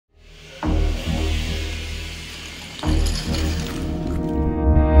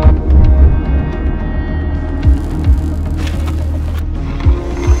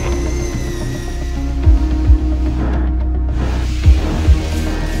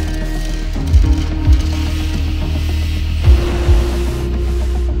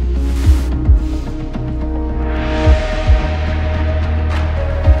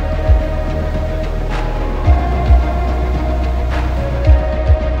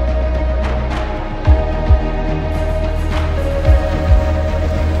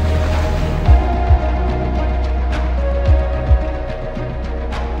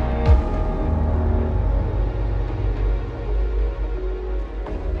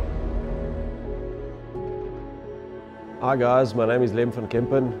Hi guys, my name is Lem van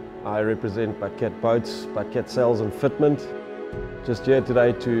Kempen. I represent BOATumentary Boats, BOATumentary Sales and Fitment. Just here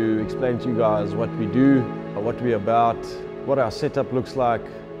today to explain to you guys what we do, what we're about, what our setup looks like,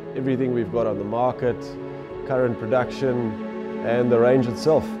 everything we've got on the market, current production and the range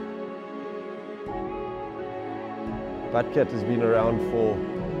itself. BOATumentary has been around for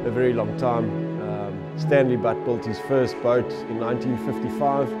a very long time. Stanley Butt built his first boat in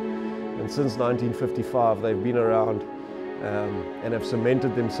 1955, and since 1955 they've been around and have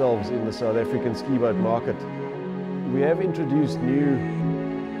cemented themselves in the South African ski boat market. We have introduced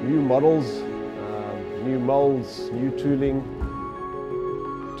new models, new molds, new tooling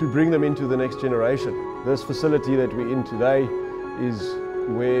to bring them into the next generation. This facility that we're in today is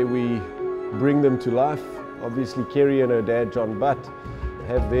where we bring them to life. Obviously Kerry and her dad John Butt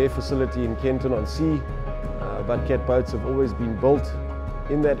have their facility in Kenton-on-Sea. BOATumentary boats have always been built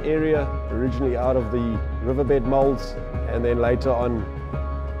in that area, originally out of the riverbed molds, and then later on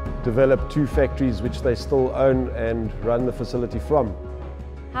developed two factories which they still own and run the facility from.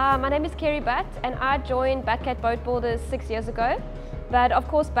 Hi, my name is Kerry Butt and I joined BOATumentary Boat Builders 6 years ago. But of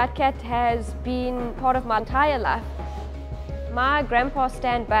course BOATumentary has been part of my entire life. My grandpa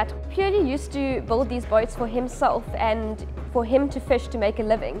Stan Butt purely used to build these boats for himself and for him to fish to make a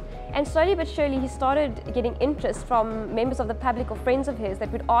living. And slowly but surely he started getting interest from members of the public or friends of his that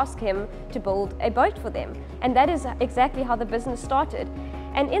would ask him to build a boat for them. And that is exactly how the business started.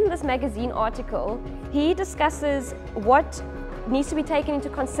 And in this magazine article, he discusses what needs to be taken into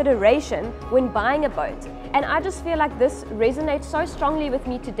consideration when buying a boat. And I just feel like this resonates so strongly with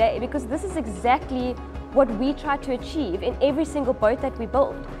me today, because this is exactly what we try to achieve in every single boat that we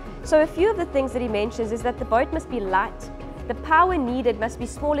build. So a few of the things that he mentions is that the boat must be light. The power needed must be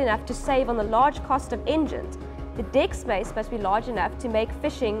small enough to save on the large cost of engines. The deck space must be large enough to make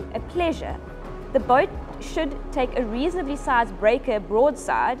fishing a pleasure. The boat should take a reasonably sized breaker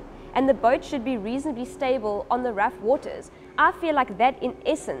broadside, and the boat should be reasonably stable on the rough waters. I feel like that in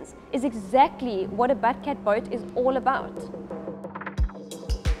essence is exactly what a BOATumentary boat is all about.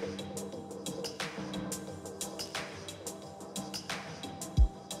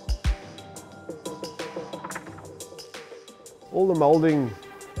 All the moulding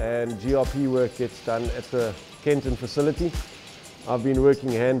and GRP work gets done at the Kenton facility. I've been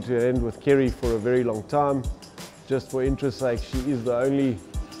working hand to hand with Kerry for a very long time. Just for interest's sake, she is the only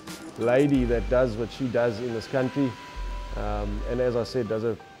lady that does what she does in this country. And as I said, does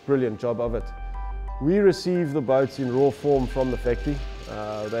a brilliant job of it. We receive the boats in raw form from the factory.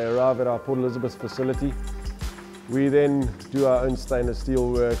 They arrive at our Port Elizabeth facility. We then do our own stainless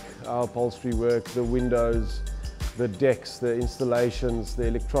steel work, our upholstery work, the windows, the decks, the installations, the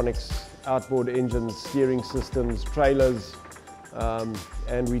electronics, outboard engines, steering systems, trailers,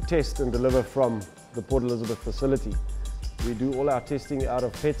 and we test and deliver from the Port Elizabeth facility. We do all our testing out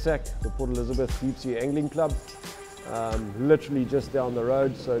of PETSAC, the Port Elizabeth Deep Sea Angling Club, literally just down the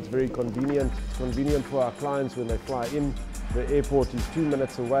road, so it's very convenient. It's convenient for our clients when they fly in. The airport is 2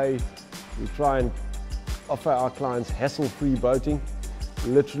 minutes away. We try and offer our clients hassle-free boating.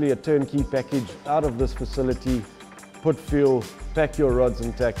 Literally a turnkey package out of this facility. Put fuel, pack your rods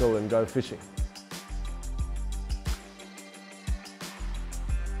and tackle and go fishing.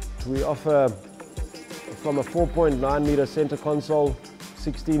 We offer from a 4.9 meter center console,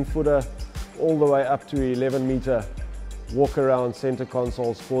 16 footer, all the way up to 11 meter walk around center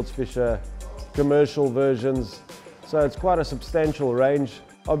console, sports fisher, commercial versions. So it's quite a substantial range.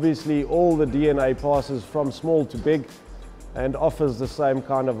 Obviously all the DNA passes from small to big and offers the same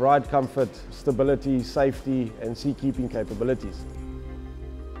kind of ride comfort, stability, safety and seakeeping capabilities.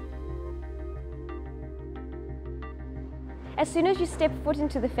 As soon as you step foot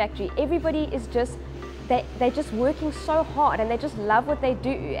into the factory, everybody is they're just working so hard and they just love what they do.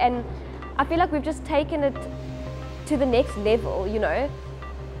 And I feel like we've just taken it to the next level, you know.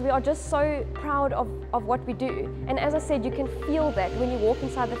 We are just so proud of what we do. And as I said, you can feel that when you walk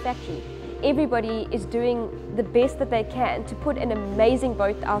inside the factory. Everybody is doing the best that they can to put an amazing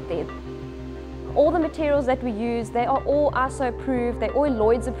boat out there. All the materials that we use, they are all ISO approved, they're all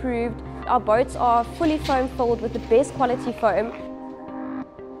Lloyd's approved. Our boats are fully foam filled with the best quality foam.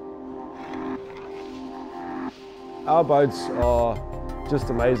 Our boats are just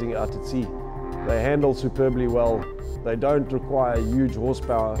amazing out at sea. They handle superbly well. They don't require huge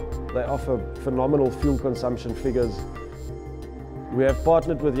horsepower. They offer phenomenal fuel consumption figures. We have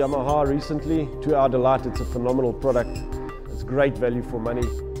partnered with Yamaha recently. To our delight, it's a phenomenal product. It's great value for money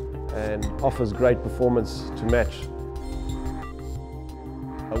and offers great performance to match.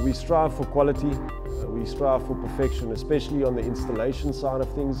 We strive for quality. We strive for perfection, especially on the installation side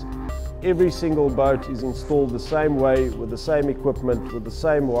of things. Every single boat is installed the same way, with the same equipment, with the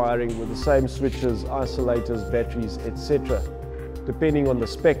same wiring, with the same switches, isolators, batteries, etc., depending on the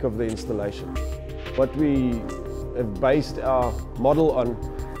spec of the installation. What we have based our model on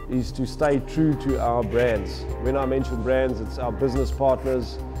is to stay true to our brands. When I mention brands, it's our business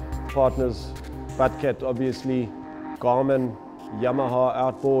partners, BOATcat obviously, Garmin, Yamaha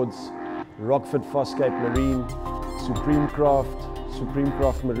Outboards, Rockford Foscape Marine, Supreme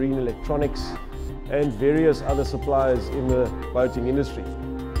Craft Marine Electronics, and various other suppliers in the boating industry.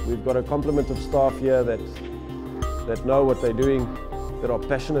 We've got a complement of staff here that know what they're doing, that are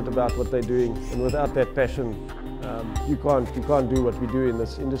passionate about what they're doing, and without that passion, you can't do what we do in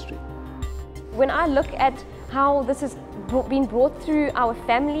this industry. When I look at how this has been brought through our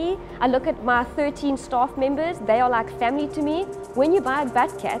family, I look at my 13 staff members, they are like family to me. When you buy a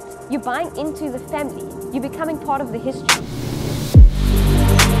BOATcat, you're buying into the family. You're becoming part of the history.